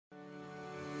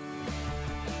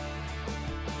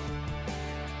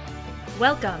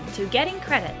Welcome to Getting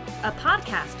Credit, a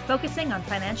podcast focusing on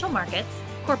financial markets,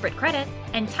 corporate credit,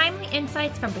 and timely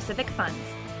insights from Pacific Funds.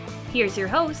 Here's your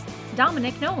host,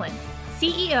 Dominic Nolan,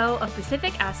 CEO of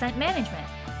Pacific Asset Management,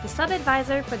 the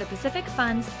sub-advisor for the Pacific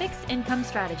Fund's fixed income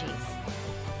strategies.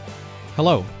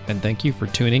 Hello, and thank you for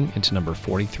tuning into number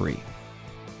 43.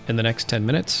 In the next 10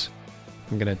 minutes,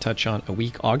 I'm going to touch on a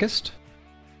weak August,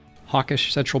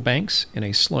 hawkish central banks in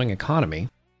a slowing economy,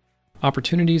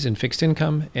 opportunities in fixed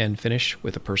income, and finish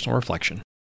with a personal reflection.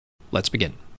 Let's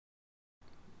begin.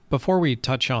 Before we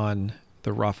touch on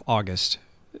the rough August,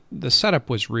 the setup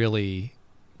was really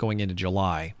going into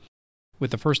July,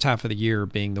 with the first half of the year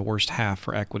being the worst half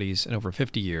for equities in over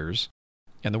 50 years,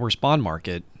 and the worst bond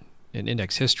market in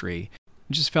index history.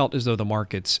 It just felt as though the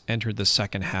markets entered the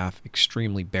second half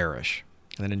extremely bearish.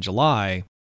 And then in July,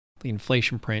 the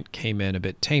inflation print came in a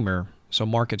bit tamer, so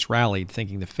markets rallied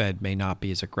thinking the Fed may not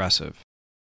be as aggressive.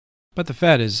 But the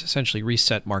Fed has essentially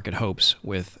reset market hopes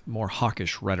with more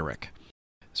hawkish rhetoric.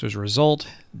 So as a result,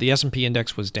 the S&P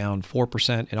index was down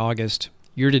 4% in August,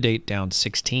 year-to-date down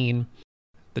 16%.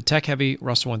 The tech-heavy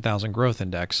Russell 1000 Growth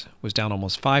Index was down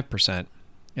almost 5%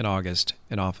 in August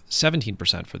and off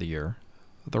 17% for the year.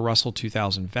 The Russell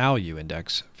 2000 Value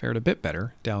Index fared a bit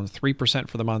better, down 3%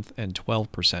 for the month and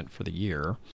 12% for the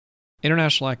year.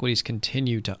 International equities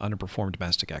continue to underperform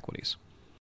domestic equities.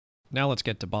 Now let's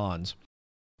get to bonds.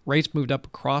 Rates moved up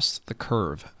across the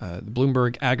curve. The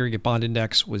Bloomberg Aggregate Bond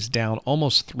Index was down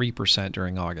almost 3%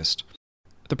 during August.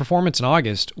 The performance in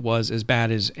August was as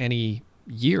bad as any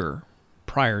year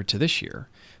prior to this year.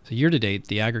 So year to date,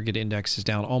 the aggregate index is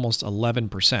down almost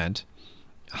 11%.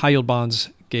 High yield bonds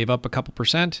gave up a couple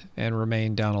percent and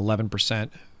remained down 11%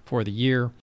 for the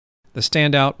year. The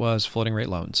standout was floating rate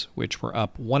loans, which were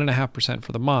up 1.5%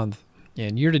 for the month,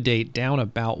 and year-to-date down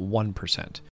about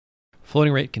 1%.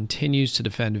 Floating rate continues to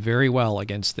defend very well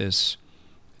against this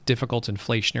difficult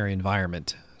inflationary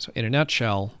environment. So in a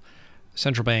nutshell,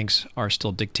 central banks are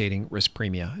still dictating risk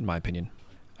premia, in my opinion.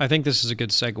 I think this is a good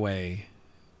segue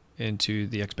into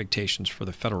the expectations for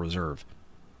the Federal Reserve.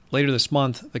 Later this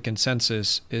month, the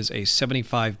consensus is a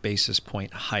 75 basis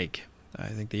point hike. I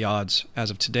think the odds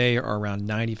as of today are around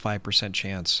 95%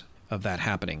 chance of that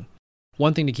happening.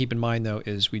 One thing to keep in mind, though,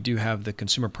 is we do have the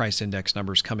consumer price index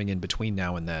numbers coming in between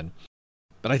now and then.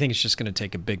 But I think it's just going to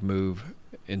take a big move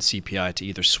in CPI to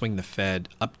either swing the Fed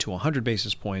up to 100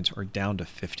 basis points or down to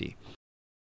 50.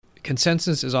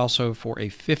 Consensus is also for a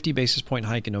 50 basis point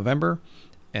hike in November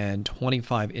and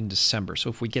 25 in December. So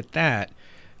if we get that,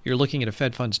 you're looking at a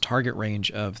Fed funds target range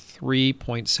of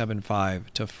 3.75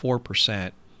 to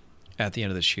 4% at the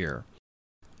end of this year.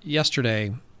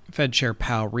 Yesterday, Fed Chair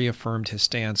Powell reaffirmed his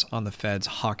stance on the Fed's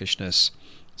hawkishness,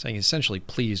 saying he's essentially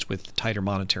pleased with the tighter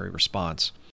monetary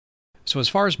response. So as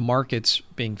far as markets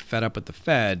being fed up with the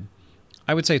Fed,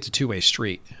 I would say it's a two-way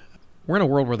street. We're in a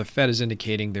world where the Fed is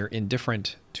indicating they're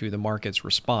indifferent to the market's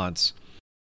response.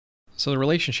 So the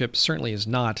relationship certainly is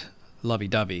not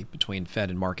lovey-dovey between Fed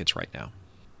and markets right now.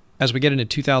 As we get into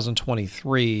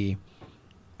 2023,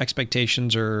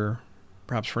 expectations are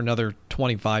perhaps for another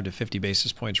 25 to 50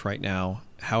 basis points right now.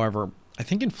 However, I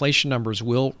think inflation numbers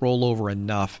will roll over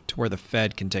enough to where the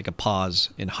Fed can take a pause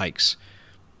in hikes.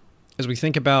 As we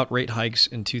think about rate hikes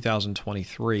in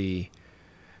 2023,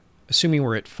 assuming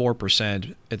we're at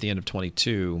 4% at the end of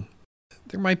 22,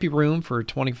 there might be room for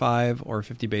 25 or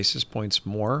 50 basis points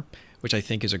more, which I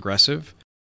think is aggressive.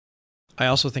 I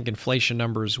also think inflation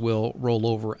numbers will roll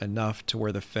over enough to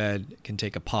where the Fed can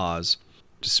take a pause.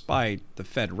 Despite the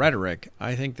Fed rhetoric,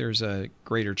 I think there's a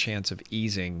greater chance of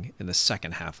easing in the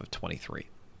second half of 23.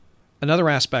 Another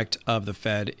aspect of the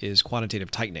Fed is quantitative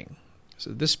tightening.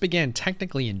 So this began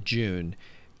technically in June,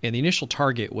 and the initial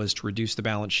target was to reduce the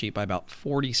balance sheet by about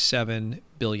 $47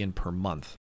 billion per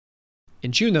month.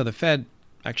 In June, though, the Fed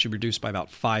actually reduced by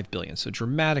about $5 billion, so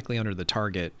dramatically under the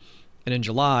target, and in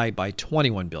July by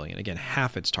 $21 billion, again,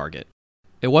 half its target.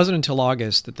 It wasn't until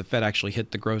August that the Fed actually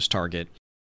hit the gross target,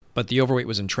 but the overweight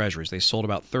was in treasuries. They sold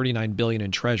about $39 billion in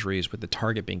treasuries, with the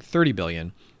target being $30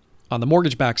 billion. On the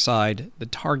mortgage-backed side, the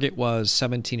target was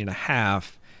 $17.5 billion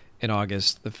in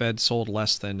August. The Fed sold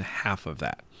less than half of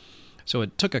that. So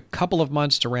it took a couple of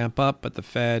months to ramp up, but the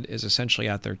Fed is essentially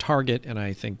at their target, and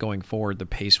I think going forward, the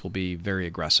pace will be very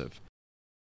aggressive.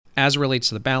 As it relates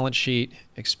to the balance sheet,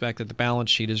 expect that the balance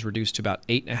sheet is reduced to about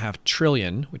 $8.5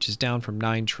 trillion, which is down from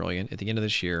 $9 trillion at the end of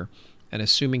this year. And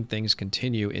assuming things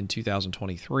continue in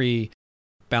 2023,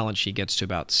 balance sheet gets to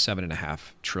about $7.5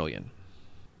 trillion.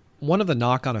 One of the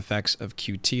knock-on effects of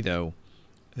QT, though,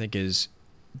 I think is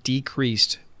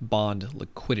decreased bond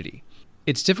liquidity.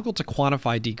 It's difficult to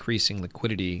quantify decreasing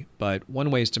liquidity, but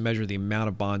one way is to measure the amount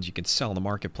of bonds you can sell in the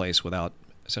marketplace without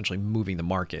essentially moving the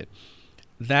market.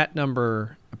 That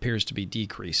number appears to be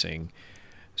decreasing.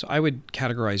 So I would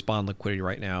categorize bond liquidity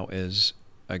right now as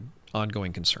an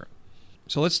ongoing concern.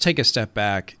 So let's take a step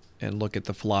back and look at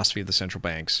the philosophy of the central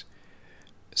banks.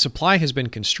 Supply has been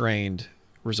constrained,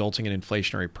 resulting in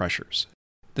inflationary pressures.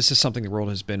 This is something the world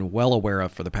has been well aware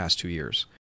of for the past 2 years.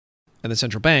 And the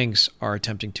central banks are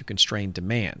attempting to constrain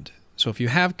demand. So if you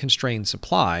have constrained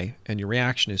supply and your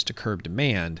reaction is to curb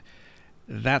demand,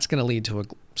 that's going to lead to a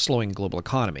slowing global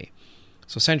economy.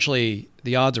 So essentially,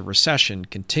 the odds of recession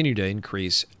continue to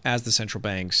increase as the central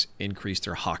banks increase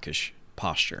their hawkish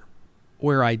posture.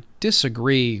 Where I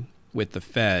disagree with the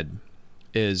Fed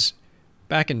is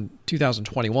back in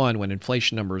 2021, when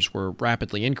inflation numbers were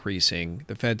rapidly increasing,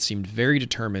 the Fed seemed very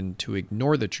determined to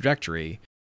ignore the trajectory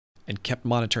and kept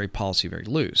monetary policy very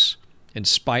loose, in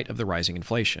spite of the rising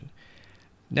inflation.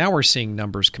 Now we're seeing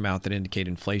numbers come out that indicate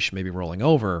inflation may be rolling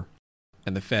over,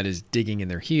 and the Fed is digging in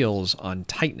their heels on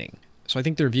tightening. So I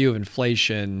think their view of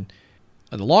inflation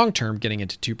in the long term, getting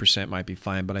into 2% might be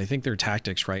fine, but I think their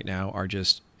tactics right now are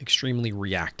just extremely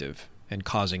reactive and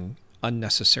causing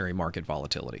unnecessary market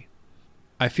volatility.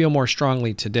 I feel more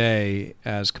strongly today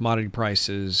as commodity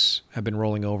prices have been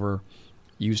rolling over,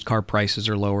 used car prices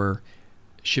are lower,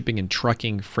 shipping and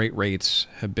trucking freight rates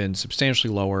have been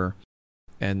substantially lower,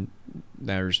 and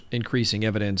there's increasing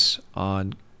evidence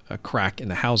on a crack in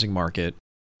the housing market.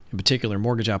 In particular,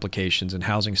 mortgage applications and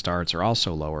housing starts are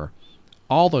also lower.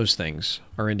 All those things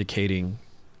are indicating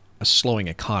a slowing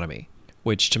economy,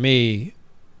 which to me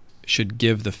should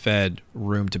give the Fed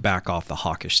room to back off the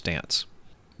hawkish stance.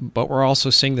 But we're also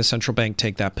seeing the central bank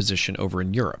take that position over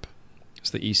in Europe.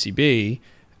 So the ECB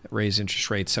raised interest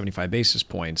rates 75 basis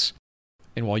points.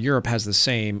 And while Europe has the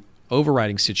same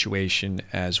overriding situation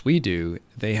as we do,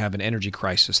 they have an energy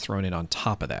crisis thrown in on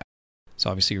top of that. So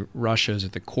obviously Russia is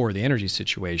at the core of the energy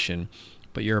situation,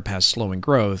 but Europe has slowing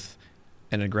growth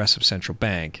and an aggressive central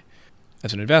bank.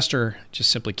 As an investor,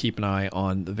 just simply keep an eye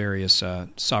on the various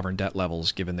sovereign debt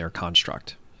levels given their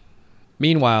construct.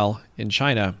 Meanwhile, in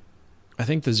China, I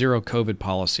think the zero COVID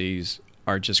policies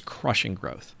are just crushing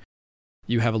growth.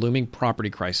 You have a looming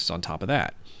property crisis on top of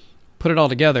that. Put it all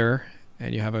together,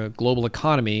 and you have a global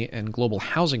economy and global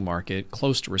housing market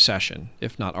close to recession,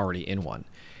 if not already in one.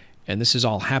 And this is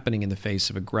all happening in the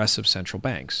face of aggressive central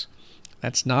banks.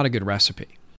 That's not a good recipe.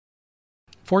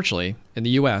 Fortunately, in the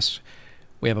U.S.,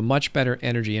 we have a much better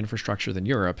energy infrastructure than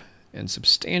Europe and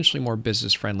substantially more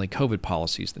business-friendly COVID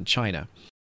policies than China.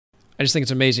 I just think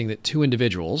it's amazing that two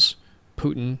individuals,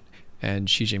 Putin and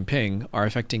Xi Jinping, are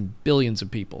affecting billions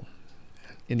of people.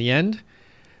 In the end,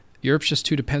 Europe's just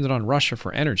too dependent on Russia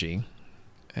for energy,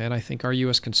 and I think our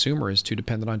U.S. consumer is too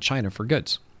dependent on China for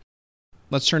goods.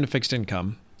 Let's turn to fixed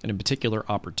income, and in particular,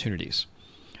 opportunities.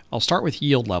 I'll start with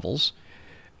yield levels.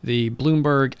 The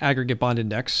Bloomberg Aggregate Bond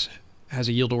Index has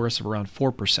a yield to worst of around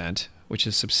 4%, which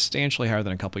is substantially higher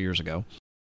than a couple years ago.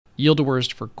 Yield to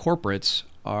worst for corporates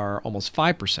are almost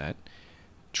 5%.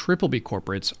 Triple B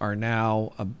corporates are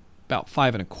now about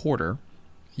 5.25%.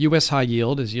 U.S. high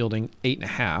yield is yielding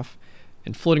 8.5%,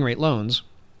 and floating rate loans,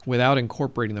 without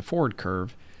incorporating the forward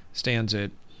curve, stands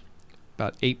at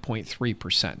about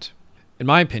 8.3%. In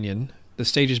my opinion, the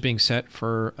stage is being set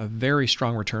for a very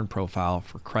strong return profile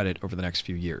for credit over the next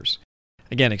few years.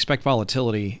 Again, expect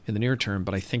volatility in the near term,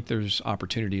 but I think there's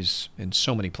opportunities in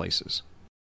so many places.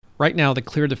 Right now, the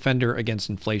clear defender against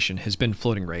inflation has been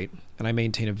floating rate, and I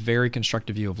maintain a very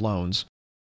constructive view of loans.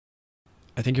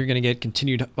 I think you're going to get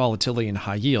continued volatility in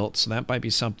high yield, so that might be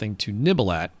something to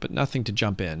nibble at, but nothing to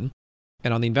jump in.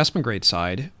 And on the investment grade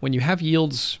side, when you have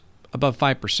yields above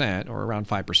 5% or around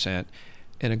 5%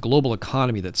 in a global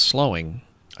economy that's slowing,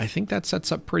 I think that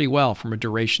sets up pretty well from a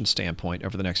duration standpoint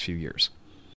over the next few years.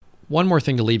 One more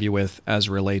thing to leave you with as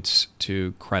it relates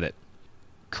to credit.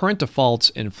 Current defaults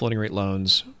in floating rate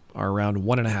loans are around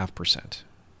 1.5%.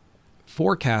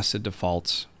 Forecasted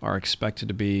defaults are expected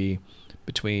to be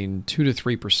between 2 to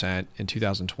 3% in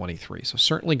 2023, so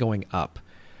certainly going up.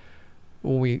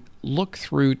 When we look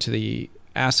through to the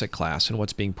asset class and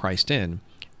what's being priced in,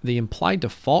 the implied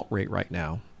default rate right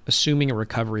now, assuming a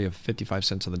recovery of 55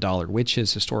 cents on the dollar, which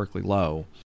is historically low,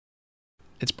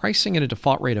 it's pricing in a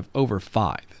default rate of over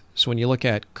 5. So when you look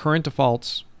at current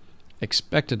defaults,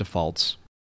 expected defaults,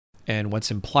 and what's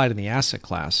implied in the asset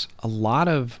class, a lot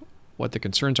of what the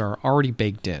concerns are already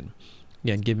baked in,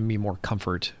 again, giving me more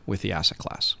comfort with the asset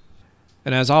class.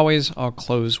 And as always, I'll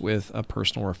close with a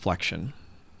personal reflection.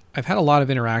 I've had a lot of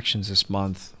interactions this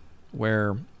month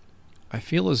where I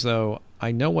feel as though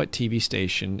I know what TV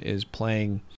station is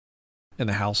playing in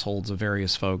the households of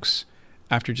various folks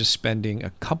after just spending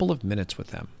a couple of minutes with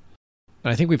them.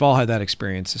 And I think we've all had that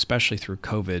experience, especially through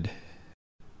COVID.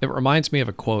 It reminds me of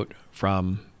a quote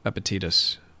from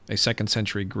Epictetus, a 2nd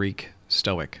century Greek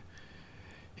Stoic.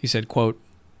 He said, quote,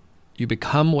 "You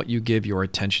become what you give your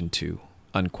attention to,"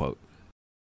 unquote.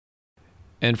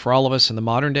 And for all of us in the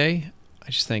modern day, I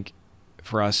just think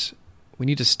for us, we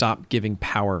need to stop giving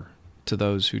power to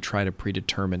those who try to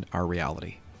predetermine our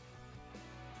reality.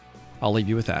 I'll leave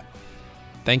you with that.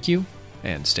 Thank you,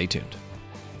 and stay tuned.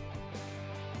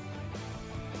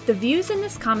 The views in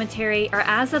this commentary are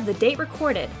as of the date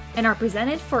recorded and are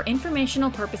presented for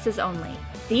informational purposes only.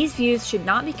 These views should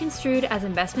not be construed as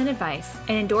investment advice,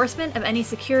 an endorsement of any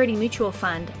security mutual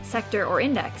fund, sector, or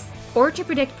index, or to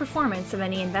predict performance of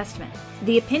any investment.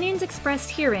 The opinions expressed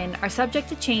herein are subject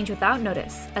to change without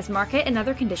notice, as market and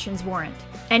other conditions warrant.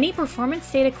 Any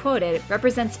performance data quoted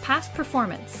represents past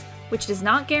performance, which does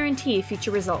not guarantee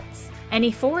future results. Any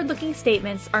forward-looking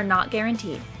statements are not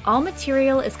guaranteed. All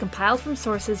material is compiled from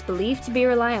sources believed to be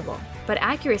reliable, but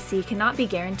accuracy cannot be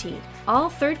guaranteed. All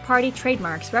third-party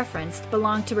trademarks referenced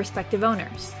belong to respective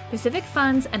owners. Pacific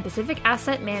Funds and Pacific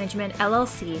Asset Management,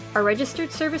 LLC are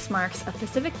registered service marks of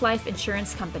Pacific Life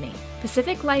Insurance Company.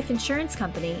 Pacific Life Insurance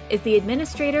Company is the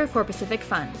administrator for Pacific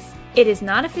Funds. It is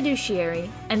not a fiduciary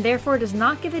and therefore does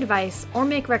not give advice or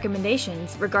make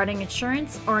recommendations regarding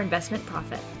insurance or investment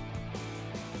profit.